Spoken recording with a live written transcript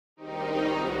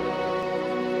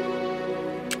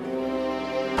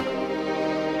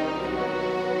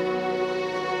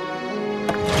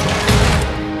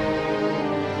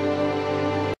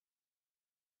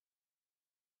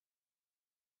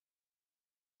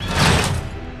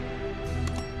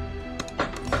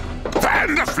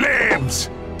flames!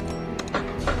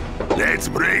 Let's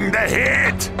bring the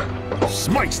heat!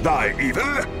 Smite thy evil!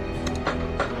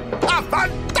 A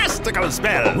fantastical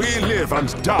spell! We live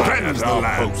and die as our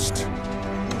host.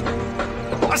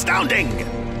 Astounding!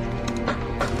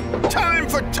 Time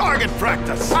for target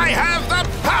practice! I have the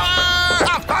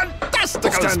power! A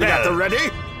fantastical spell! Standing at the ready!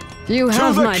 You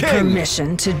have my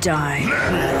permission to die.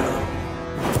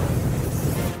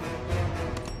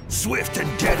 Swift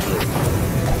and deadly.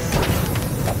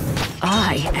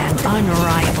 I am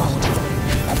unrivaled.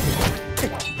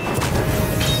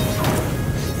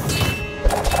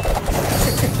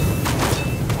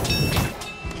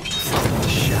 From the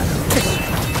shadows.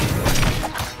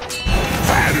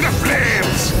 Fan the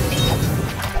flames!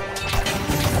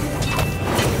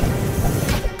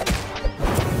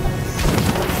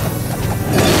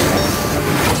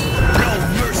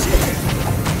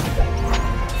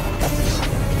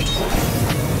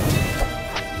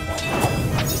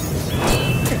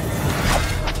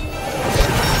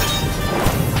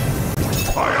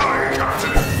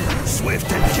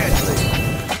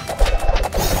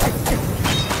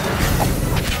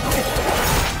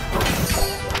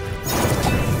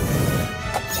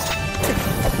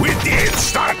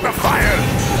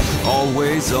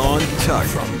 Always on target.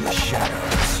 From the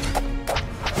shadows.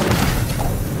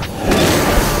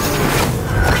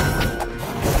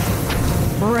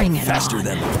 Bring it Faster on.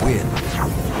 than the wind.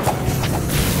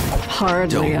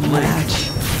 Hardly a match.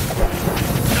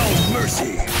 No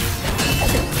mercy.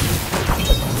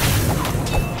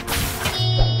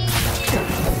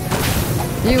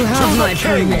 You have my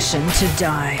permission to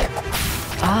die.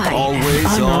 I Always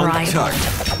am on unrivaled. target.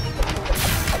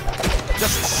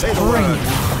 Just say the Bring word. it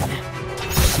on.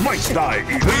 Smite thy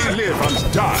evil. We live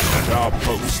and die at our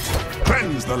post.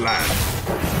 Cleanse the land.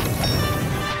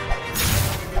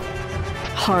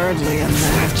 Hardly a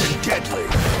match. Swift and deadly.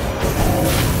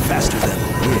 Faster than the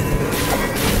wind.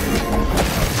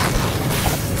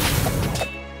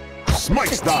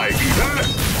 Smite thy evil.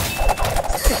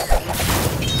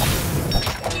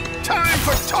 Time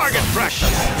for target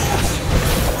practice.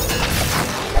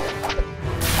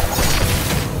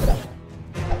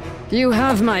 You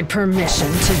have my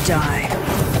permission to die.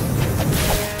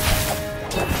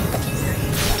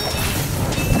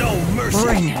 No mercy.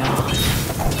 Bring it on.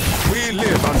 We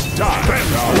live and die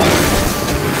at our land.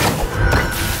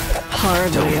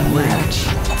 Hardly a match.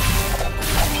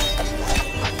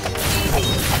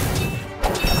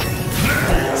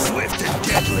 Swift and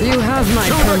deadly. You have my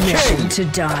permission to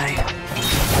die.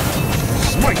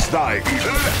 Smite thy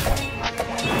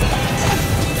evil.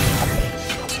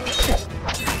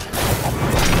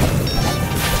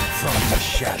 From the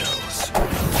shadows.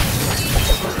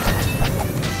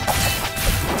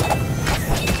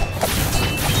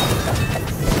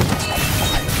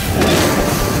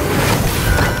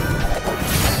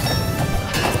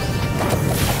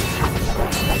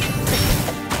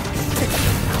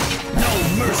 No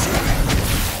mercy.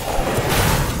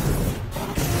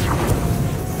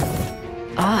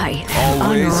 I am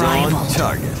Always unrivaled. on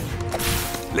target.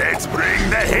 Let's bring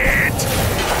the heat.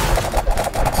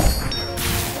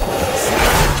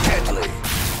 Deadly.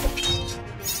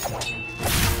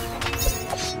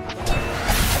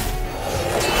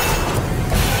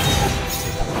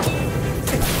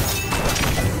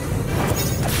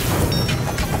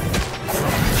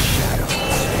 From the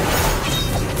shadows.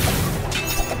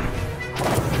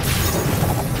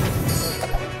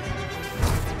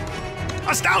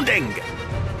 Astounding!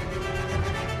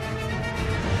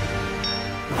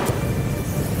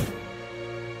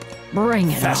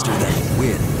 Bring it Faster on. than the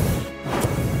wind.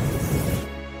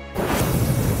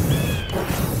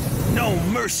 No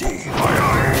mercy.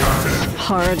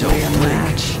 Hardly a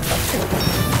match.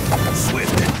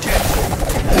 Swift and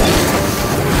deadly.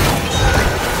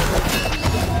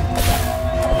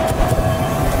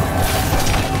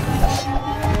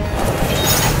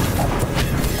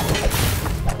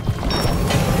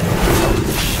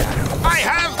 I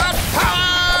have the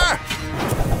power!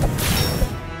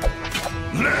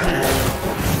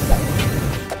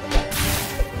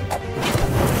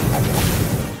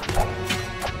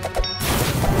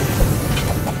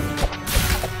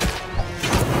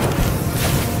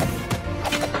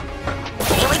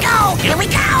 Here we go! Here we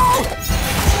go!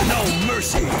 No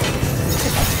mercy.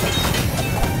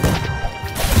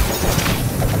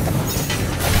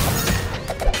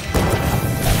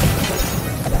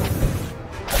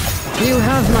 You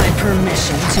have my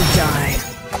permission to die.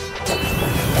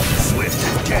 Swift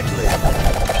and deadly.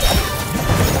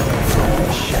 From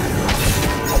the shadows.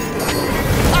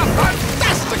 A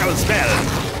fantastical spell!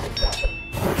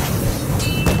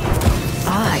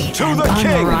 I To am the king.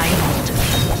 unrivaled.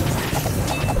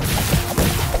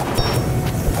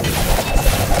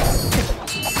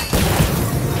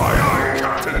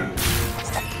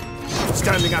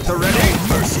 Standing at the ready.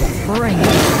 Mercy. Bring it.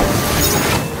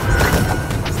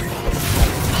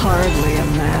 Hardly a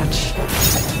match.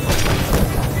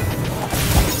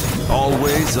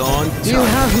 Always on time. You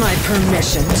have my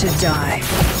permission to die.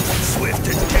 Swift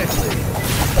and deadly.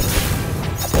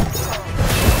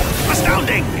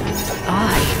 Astounding!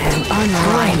 I am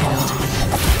unrivaled.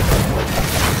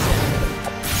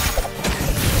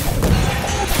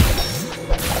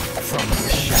 From the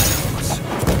shadows.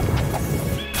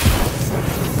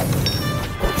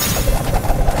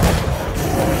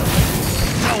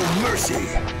 No mercy.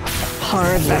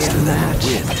 Hardly Faster a than match.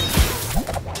 the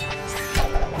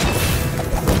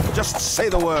wind. Just say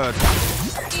the word.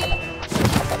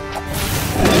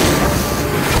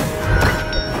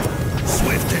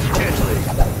 Swift and deadly.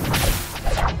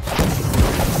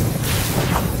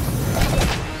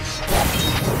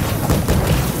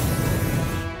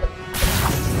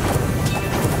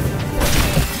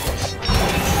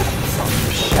 From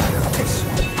the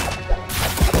shadows.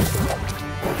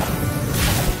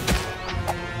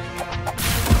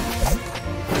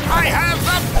 I have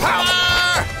the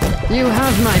power! You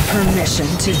have my permission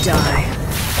to die.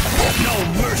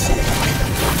 No mercy.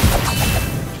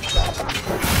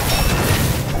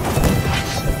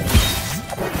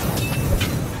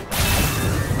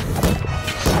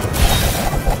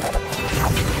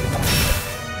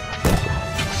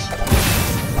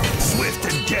 Swift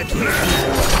and deadly.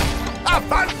 A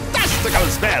fantastical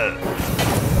spell!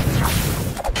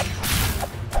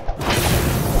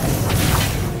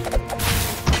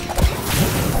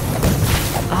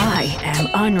 I am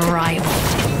unrivaled.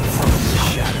 From the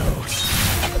shadows.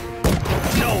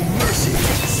 No mercy.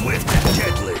 Swift and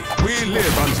deadly. We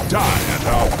live and die at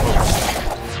our post.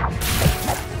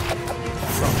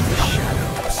 From the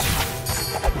shadows.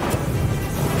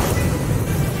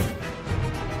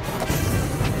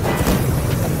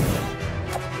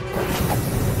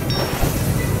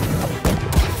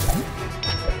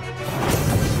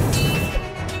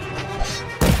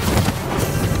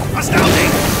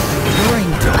 Astounding!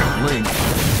 Bring it on. Link.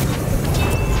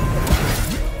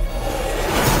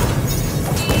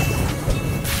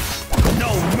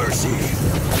 No mercy.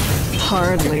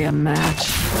 Hardly a match.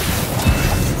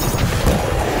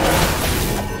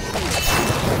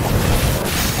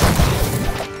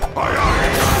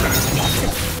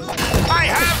 I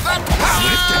have the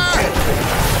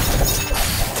power!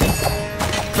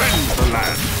 Cleanse the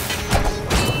land.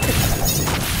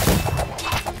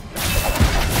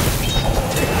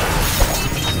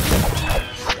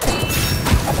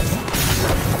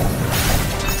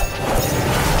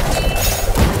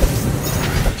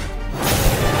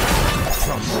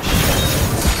 From the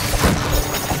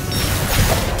shadows.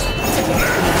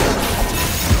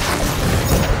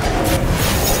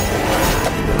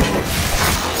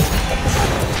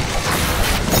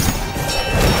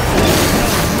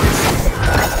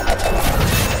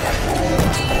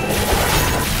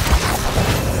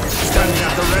 Standing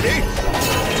at the ready.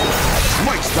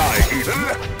 Might die even.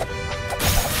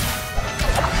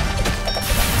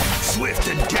 Swift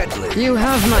and deadly. You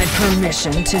have my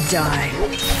permission to die.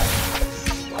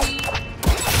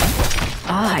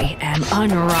 I am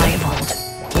unrivaled.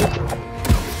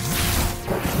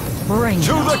 Bring it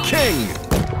To the on. king.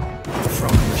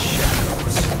 From the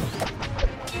shadows.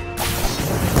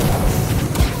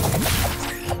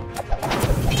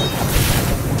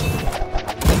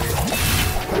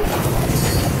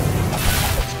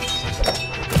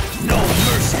 No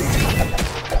mercy.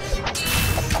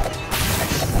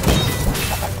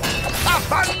 A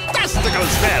fantastical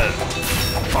spell.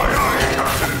 Aye, aye,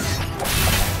 aye.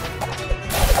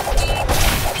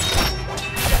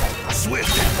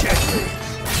 Swift and deadly.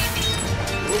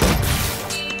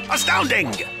 Astounding!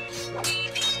 From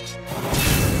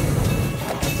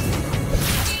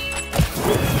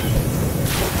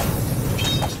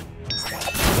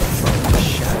the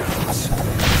shadows.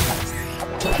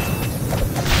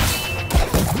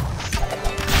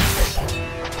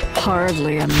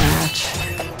 Hardly a match.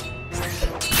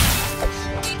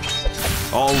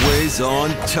 Always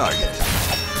on target.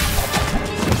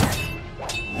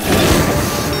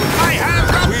 I have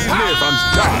the We live and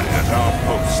die at our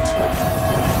post.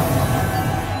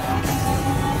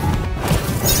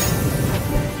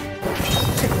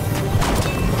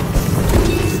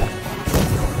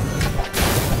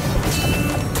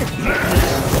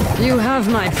 You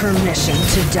have my permission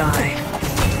to die.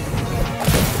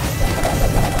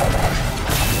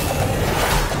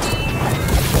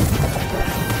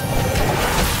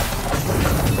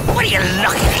 What are you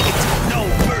looking at? No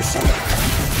mercy.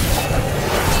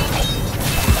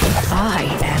 I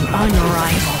am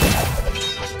unrivaled.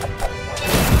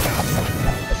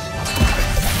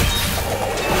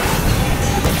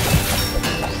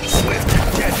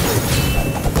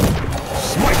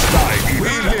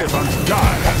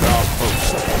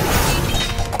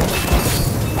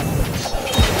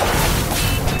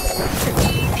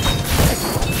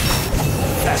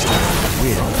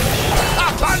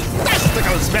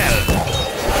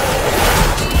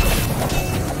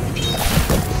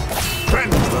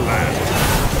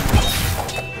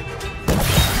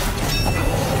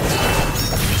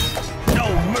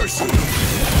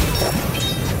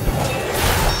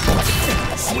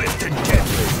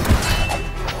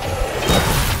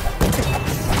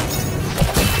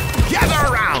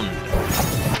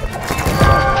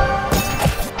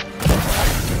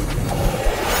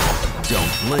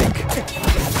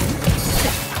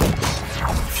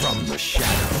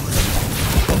 shadows.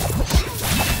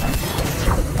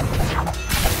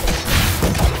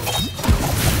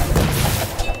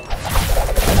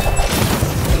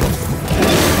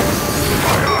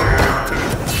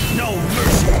 No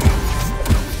mercy.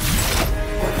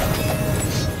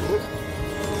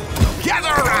 Gather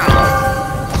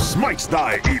around. Smites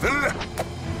thy evil.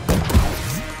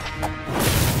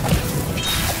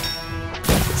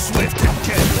 Swift and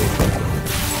deadly.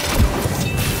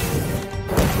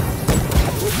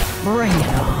 Bring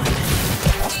it on.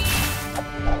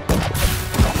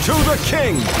 To the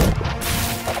king!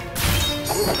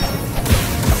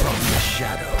 From the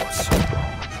shadows.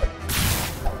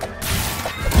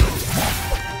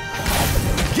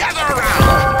 Gather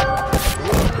around.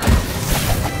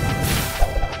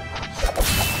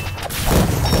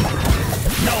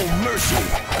 No mercy.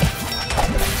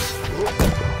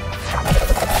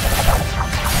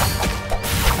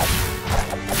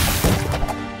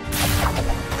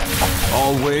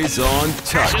 Always on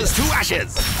target. Ashes to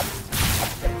ashes.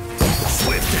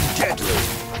 Swift and deadly.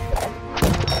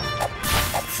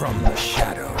 From the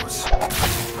shadows.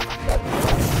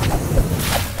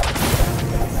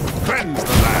 Cleanse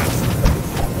the land.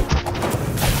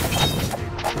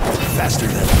 Faster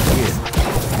than the wind.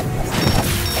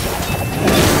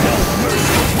 No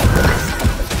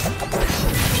mercy.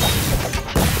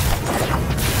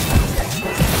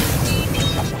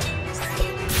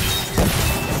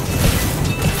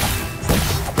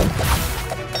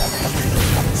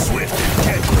 Swift and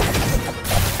deadly.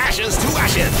 Ashes to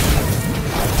ashes.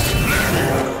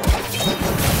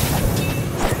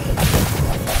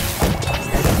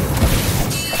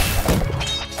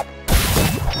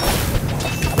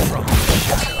 From the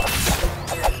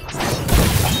shadows.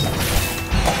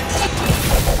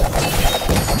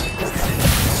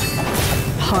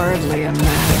 Hardly a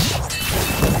match.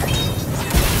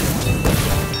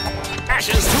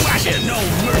 Ashes to ashes. No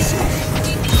mercy.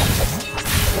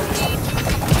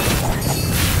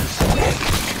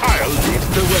 I'll lead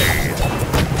the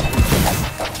way.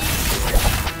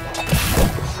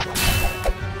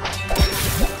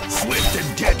 Swift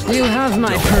and deadly. You have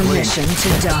my permission to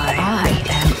die. I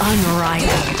am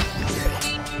unrivaled.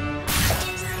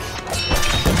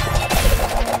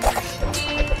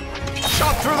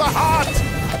 Shot through the heart.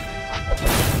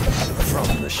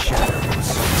 From the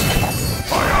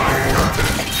shadows.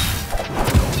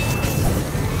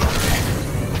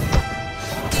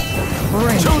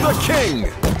 Bring To it the on.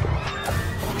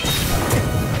 king!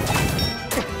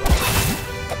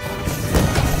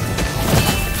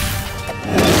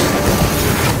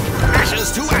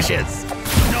 Ashes to ashes.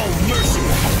 No mercy.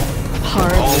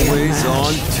 Hardly a Always match.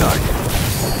 on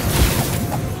target.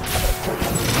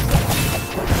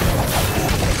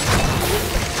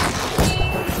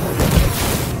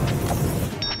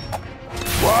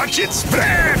 Watch it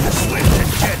spread. Swift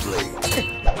and deadly.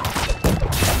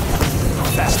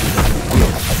 Faster than the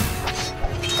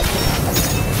wind.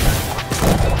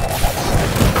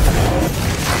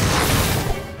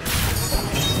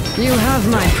 You have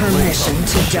my permission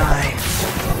to die.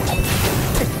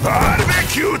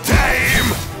 Barbecue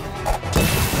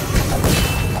time.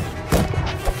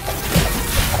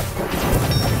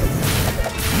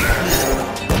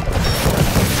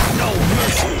 No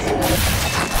mercy.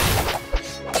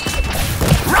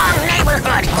 Wrong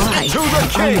neighborhood. I To the am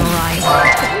king!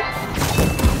 unrivaled.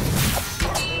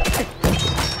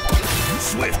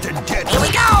 Swift and deadly. Here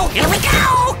we go! Here we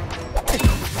go!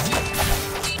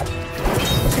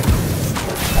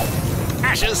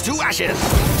 Ashes to ashes.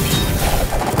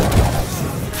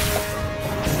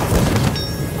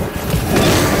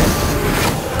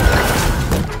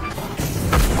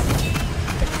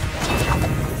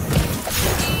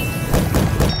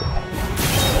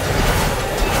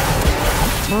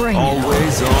 Bring it on.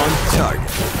 Always on target.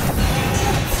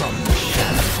 From the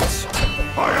shadows.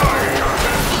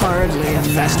 Hardly a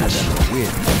Faster match. than the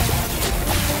wind.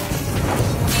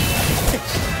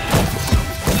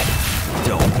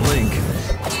 Don't blink.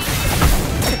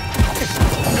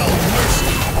 No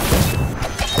mercy.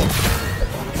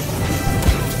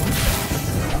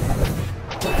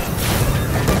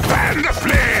 Fan the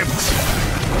flames.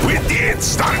 We did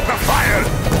start the fire.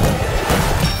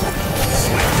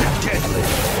 Swift and deadly.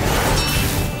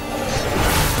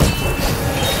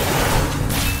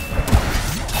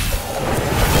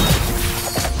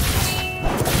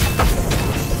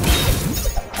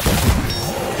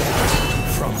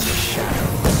 From the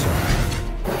shadows.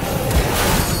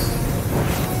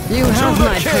 You have the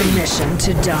my king! permission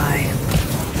to die.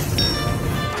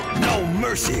 No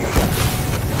mercy.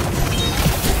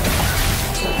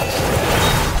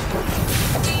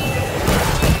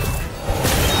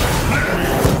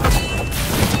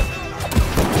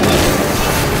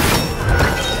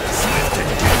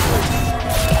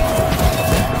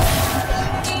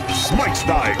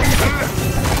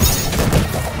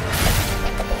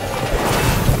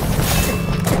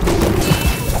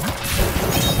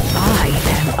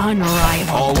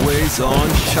 unrivaled. Always on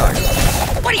target.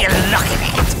 What are you looking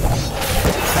at?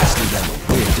 Faster than the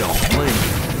wind, don't blink.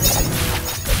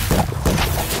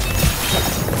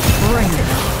 Bring it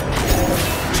on.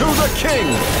 To the king!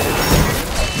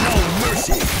 No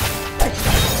mercy.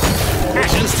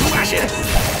 Ashes to ashes.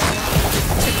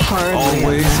 Hardly a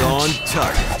Always match. on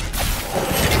target.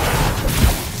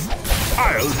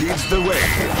 I'll lead the way.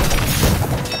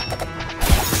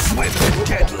 Swift and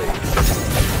deadly.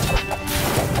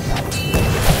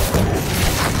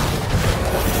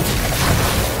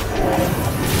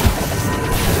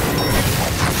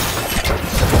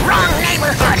 Wrong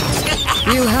neighborhood.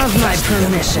 You have my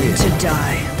permission to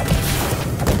die.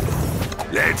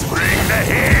 Let's bring the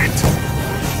heat!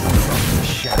 From the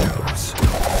shadows.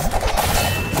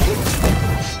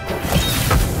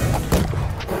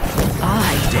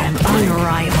 I am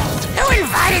unrivaled. Who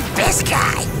invited this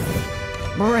guy?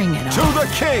 Bring it To on. the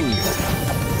king!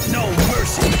 No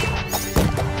mercy.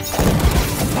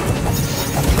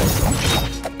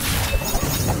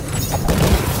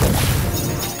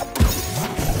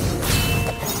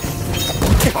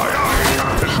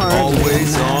 Hardly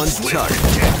Always a on match.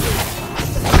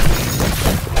 target.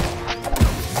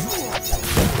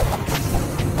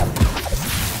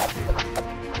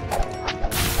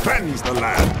 Cleanse the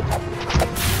land.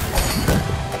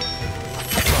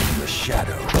 From the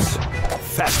shadows.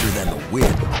 Faster than the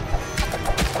wind.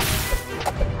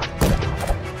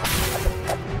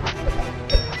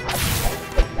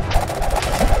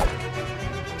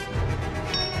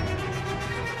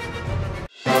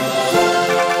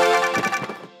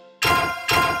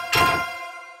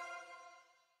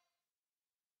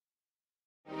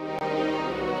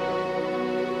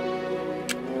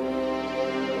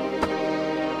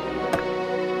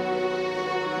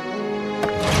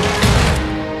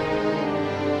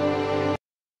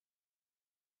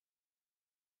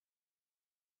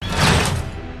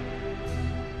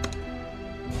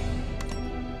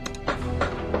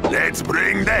 Let's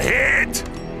bring the heat!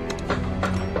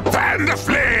 Fan the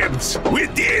flames! We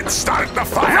did start the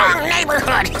fire! Wrong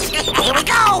neighborhood. Here we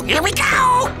go. Here we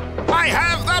go. I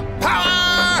have the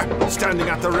power! Standing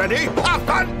at the ready, a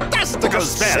fantastical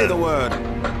spell! Say the word.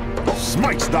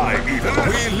 Smites thy evil!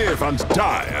 We live and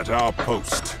die at our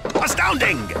post.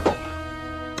 Astounding!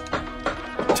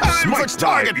 Time Smites for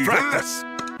thy target evil. practice!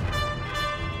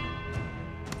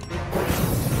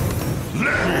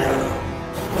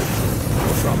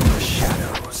 From the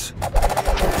shadows.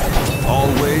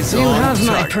 Always You on have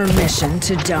my target. permission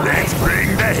to die. Let's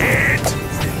bring the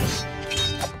heat!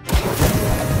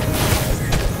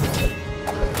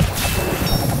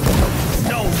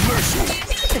 No mercy.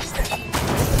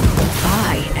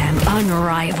 I am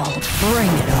unrivaled. Bring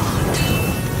it on.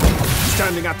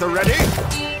 Standing at the ready.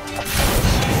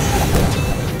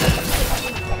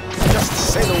 Just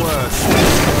say the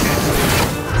words.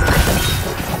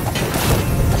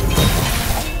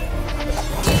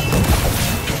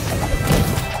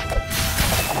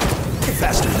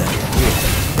 Faster than the wind.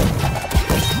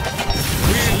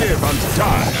 We live and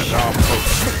die at our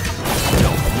post.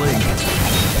 Don't blink.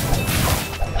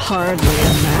 Hardly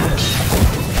a match.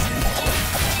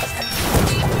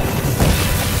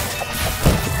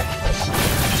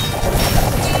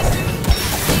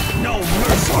 No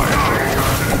mercy.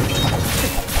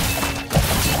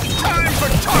 Time for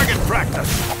target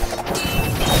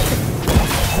practice!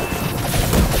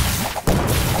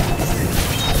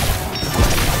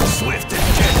 Swift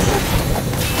and gentle.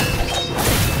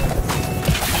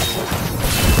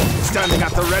 Standing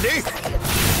at the ready.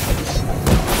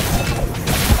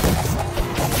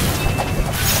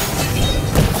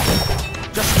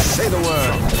 Just say the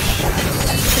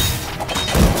word.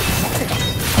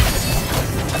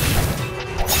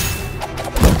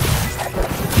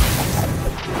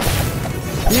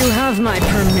 You have my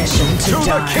permission to To the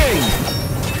die. king!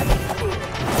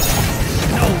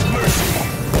 No mercy.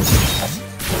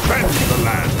 Cleanse the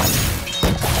land.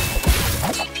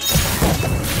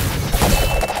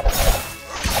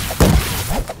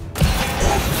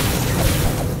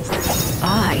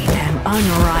 I am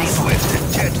unrivaled. Swift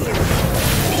and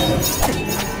deadly.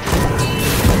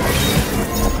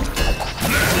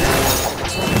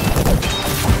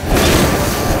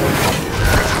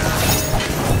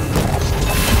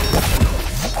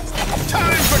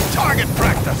 Time for target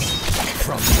practice!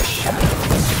 From the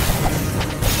shadows.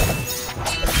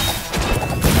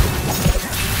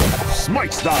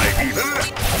 Smites thy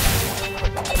evil!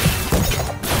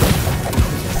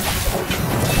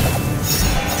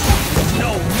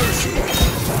 No mercy.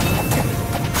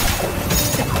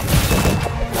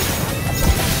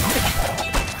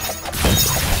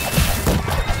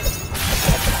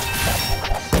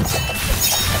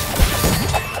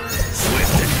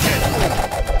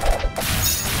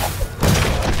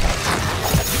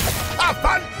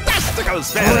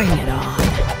 spell. Bring it on.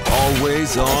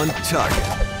 Always on target.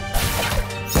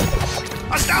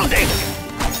 Astounding!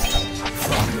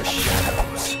 From the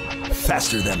shadows.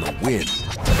 Faster than the wind.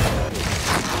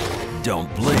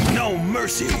 Don't blink. No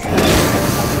mercy.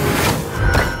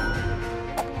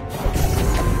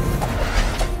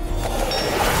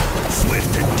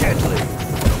 Swift and deadly.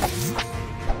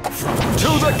 To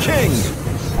the king!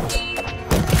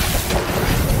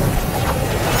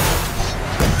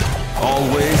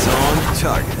 Always on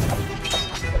target.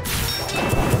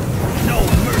 No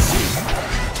mercy.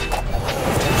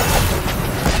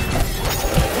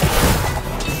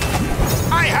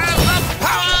 I have the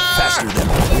power! Faster than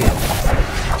the wind.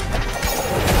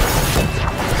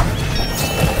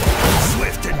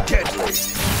 Swift and deadly.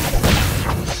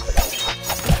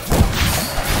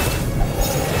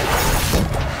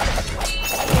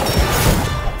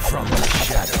 From the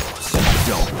shadows.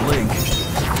 Don't blink.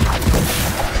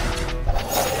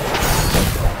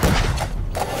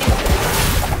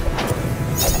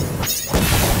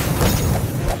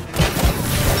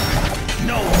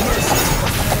 No mercy.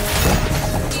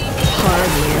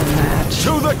 Hardly a match.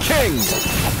 To the king!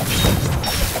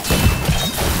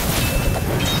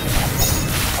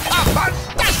 A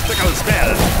fantastical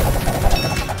spell!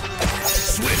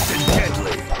 Swift and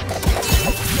deadly.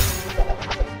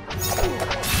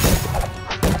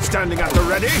 Standing at the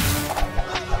ready.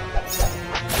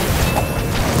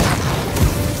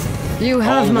 You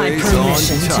have my Always on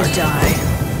permission to target. die.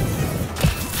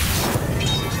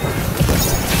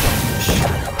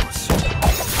 Shadows.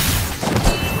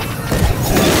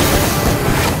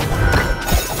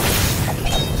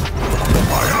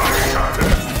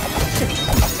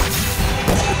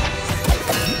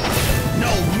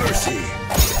 No mercy.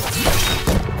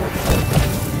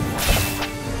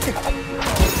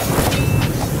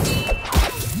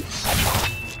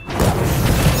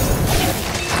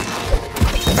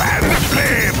 Fan the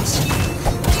flames!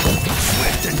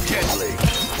 Swift and deadly.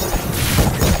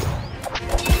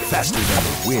 Faster than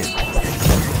the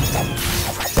wind.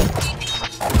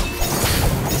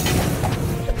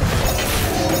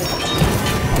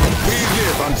 We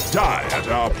live and die at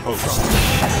our post.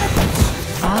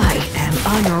 I am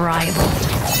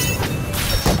unrivaled.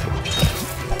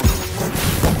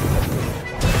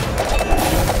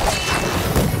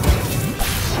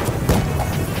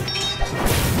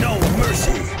 No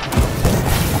mercy.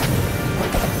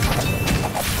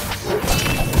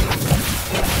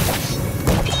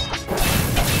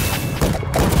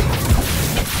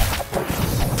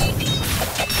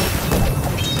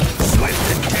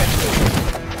 Swift and deadly.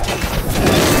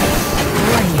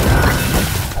 Bring it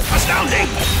on. Astounding!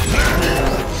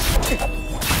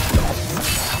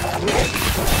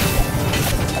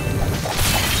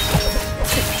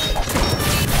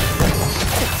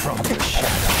 From the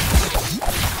shadows.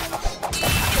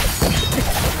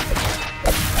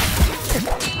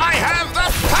 I have the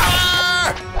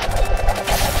power!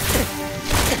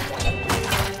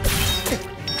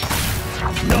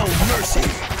 No mercy.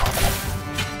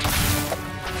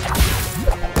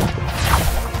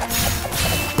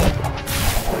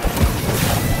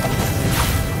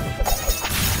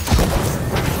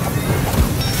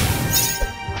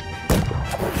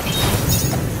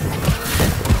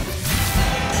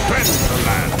 Cleanse the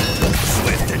land!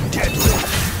 Swift and deadly.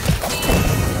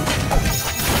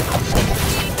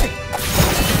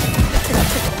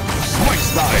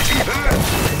 Smites thy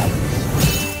evil!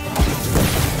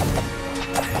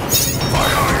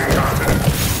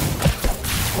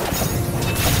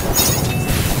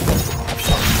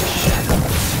 From the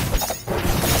shadows.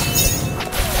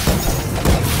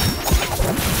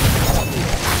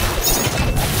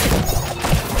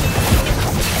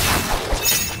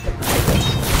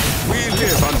 We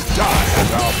live and die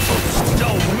at our post.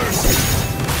 No mercy.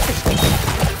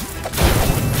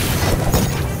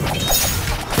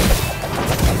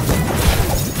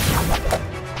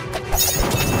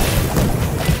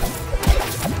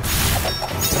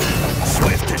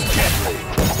 Swift and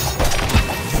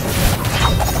deadly.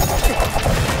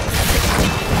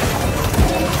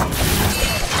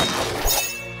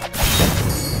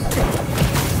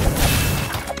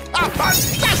 A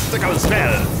fantastical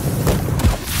spell!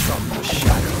 From the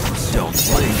shadows. Don't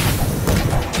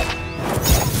blink.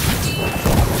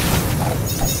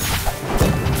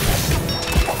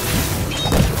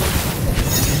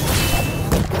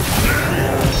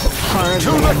 Hardly To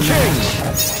a the match. king!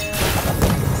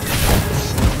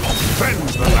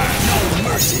 Cleanse the land! No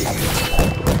mercy.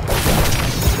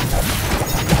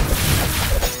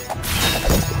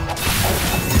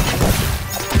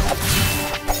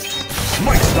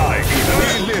 Smites thy evil!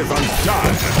 We live and die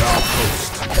at our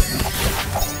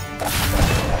post.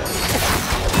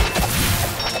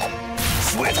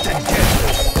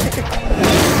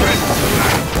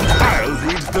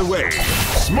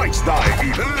 Smites thy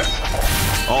evil.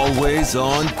 Always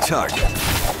on target.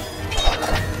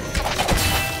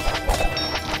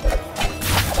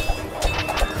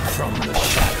 From the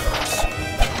shadows.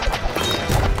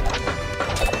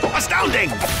 Astounding!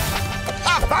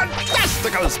 A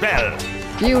fantastical spell!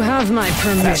 You have my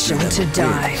permission to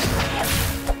die.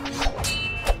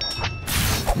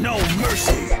 No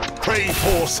mercy. Pray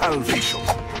for salvation.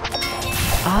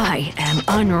 I am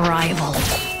unrivaled.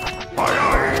 Aye,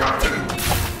 aye.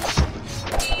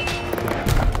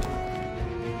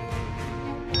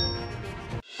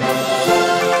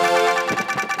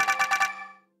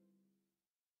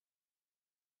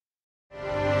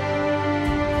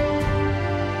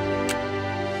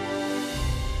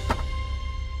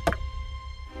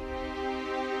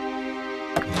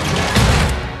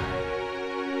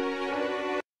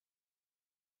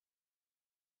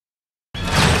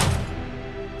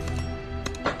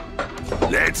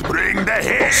 Let's bring the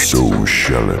heat! So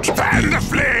shall it Fan be. the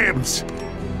flames!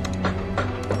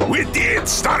 We did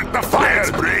start the fire!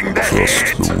 Let's bring the Trust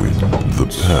heat! the wind, the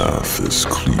path is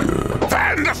clear.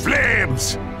 Fan the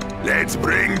flames! Let's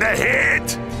bring the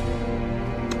heat!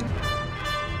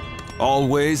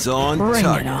 Always on Bring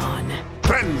target. it on.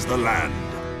 Cleanse the land!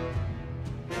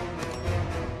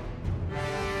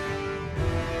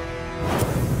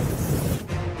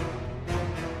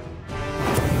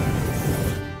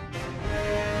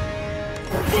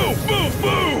 Move, move,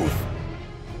 move!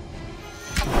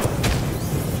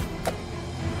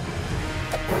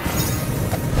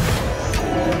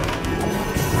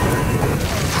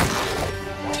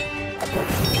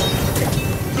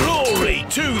 Glory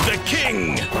to the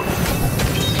king!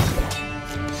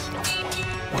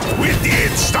 We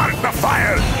did start the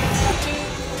fire!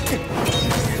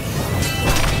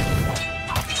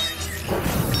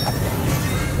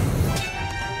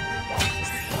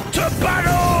 To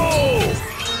battle!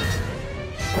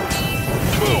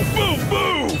 Move, move,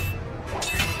 move!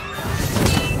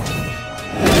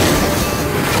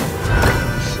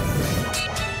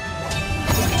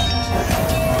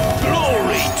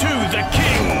 Glory to the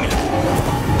king!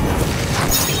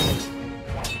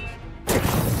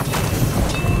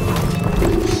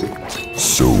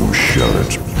 So shall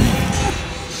it be.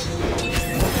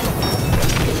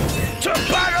 To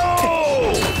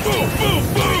battle! Move, move,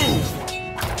 move!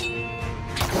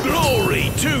 Glory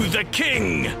to the king!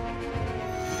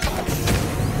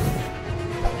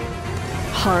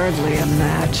 Hardly a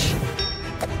match.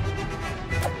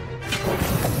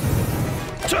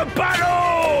 To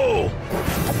battle!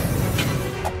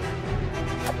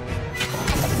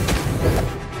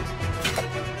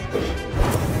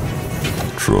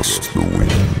 Trust the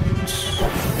winds.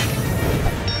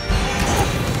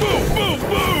 Move, move,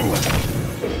 move!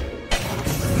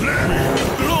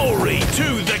 Glory to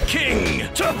the king!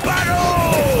 To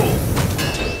battle!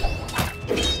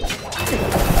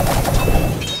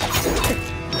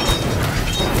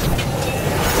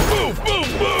 Move,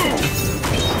 move, move!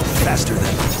 Faster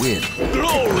than the wind.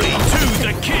 Glory to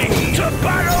the king! To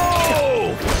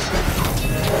battle!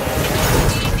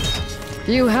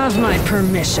 You have my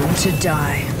permission to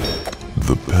die.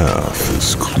 The path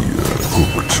is clear,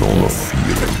 hooked on a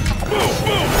feeling. Move,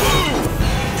 move, move!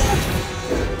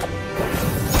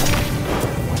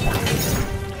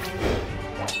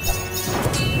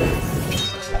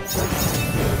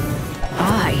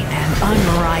 I am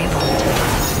unrivaled.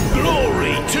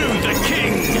 Glory to the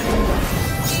king!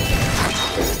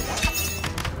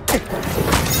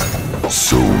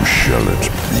 So shall it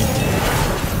be.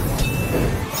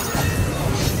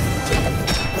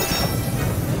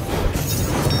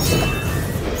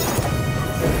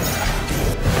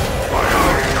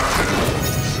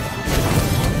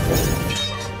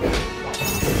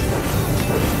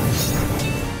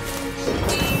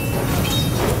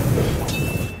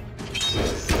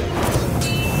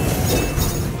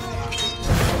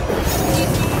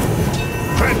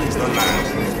 Cleanse the land!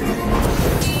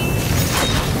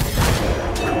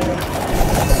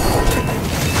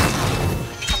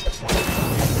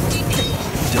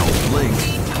 Don't blink.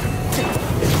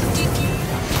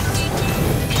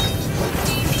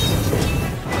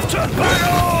 To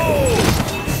battle!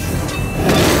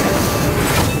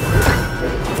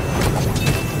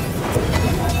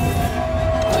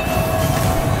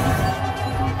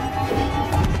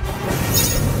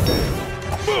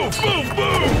 Move, move,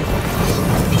 move!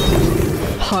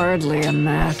 Hardly a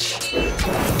match.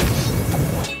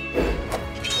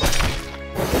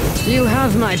 You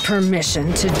have my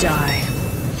permission to die.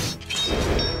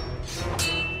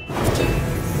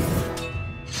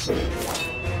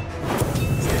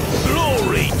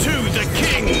 Glory to the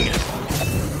king!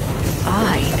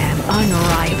 I am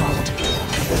unrivaled.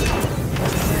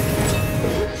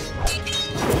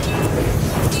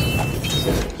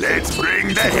 Let's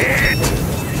bring the heat!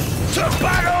 To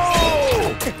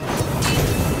battle!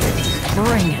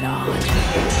 Bring it on.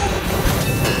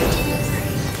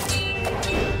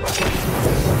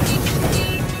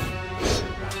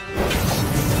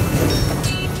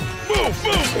 Move,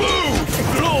 move, move!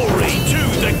 Glory to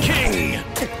the king!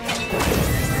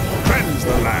 Cleanse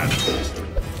the land!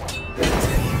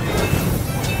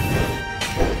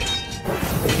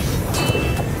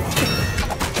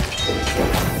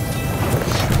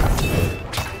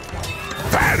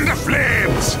 Fan the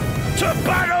flames! To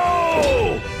battle!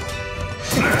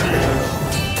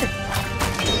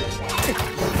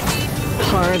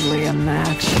 Hardly a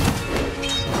match.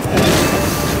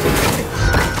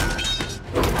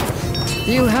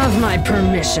 You have my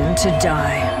permission to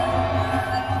die.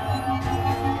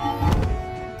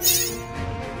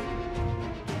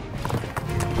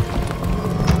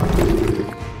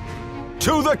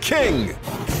 To the king!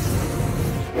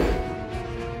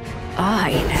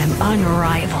 I am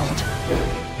unrivaled.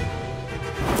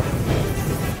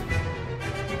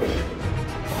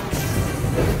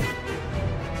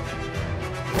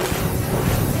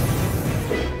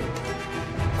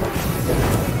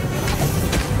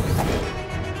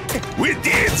 We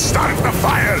did start the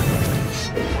fire!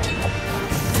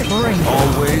 Bring it.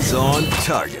 Always on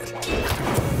target.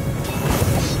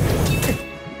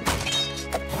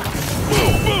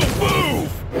 Move, move, move!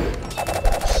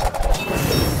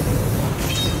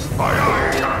 Aye,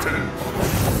 aye, Captain!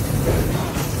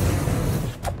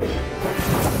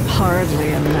 Hardly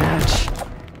a match.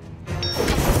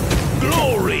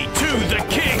 Glory to the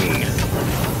king!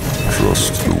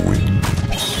 Trust the winds.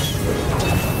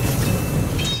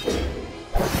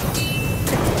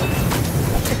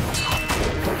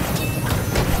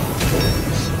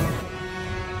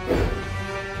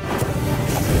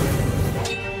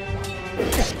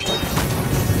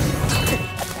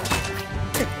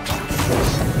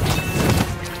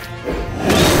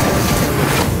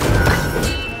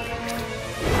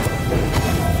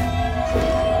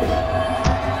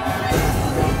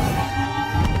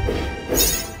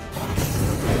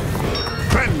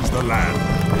 Cleanse the land!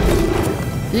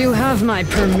 You have my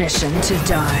permission to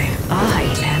die. I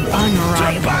am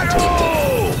unrivaled.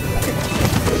 Battle!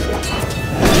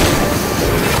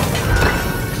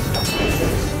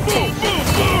 Move, move,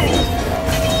 move!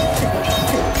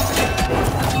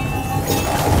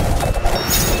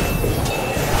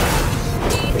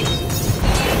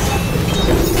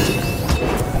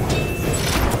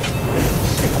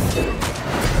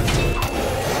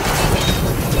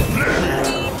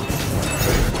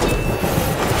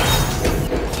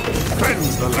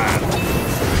 Cleanse the land!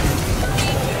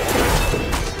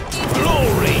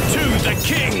 Glory to the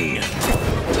king!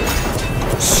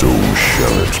 So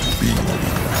shall it be.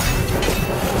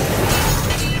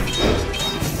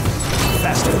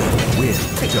 Faster than the wind,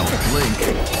 don't blink.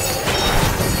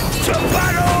 To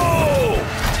battle!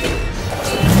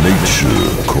 Nature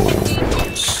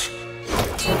calls.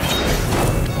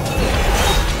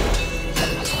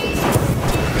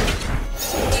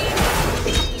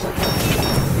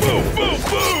 Move, move,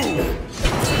 move!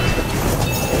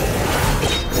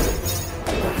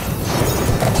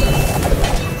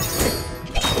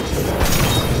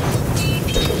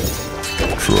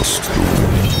 Trust the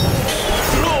winds.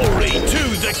 Glory to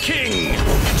the king!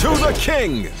 To the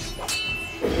king!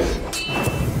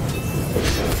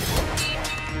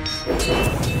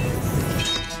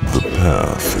 The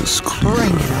path is clear.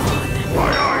 Bring it on.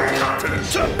 Aye, aye, Captain!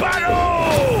 To battle!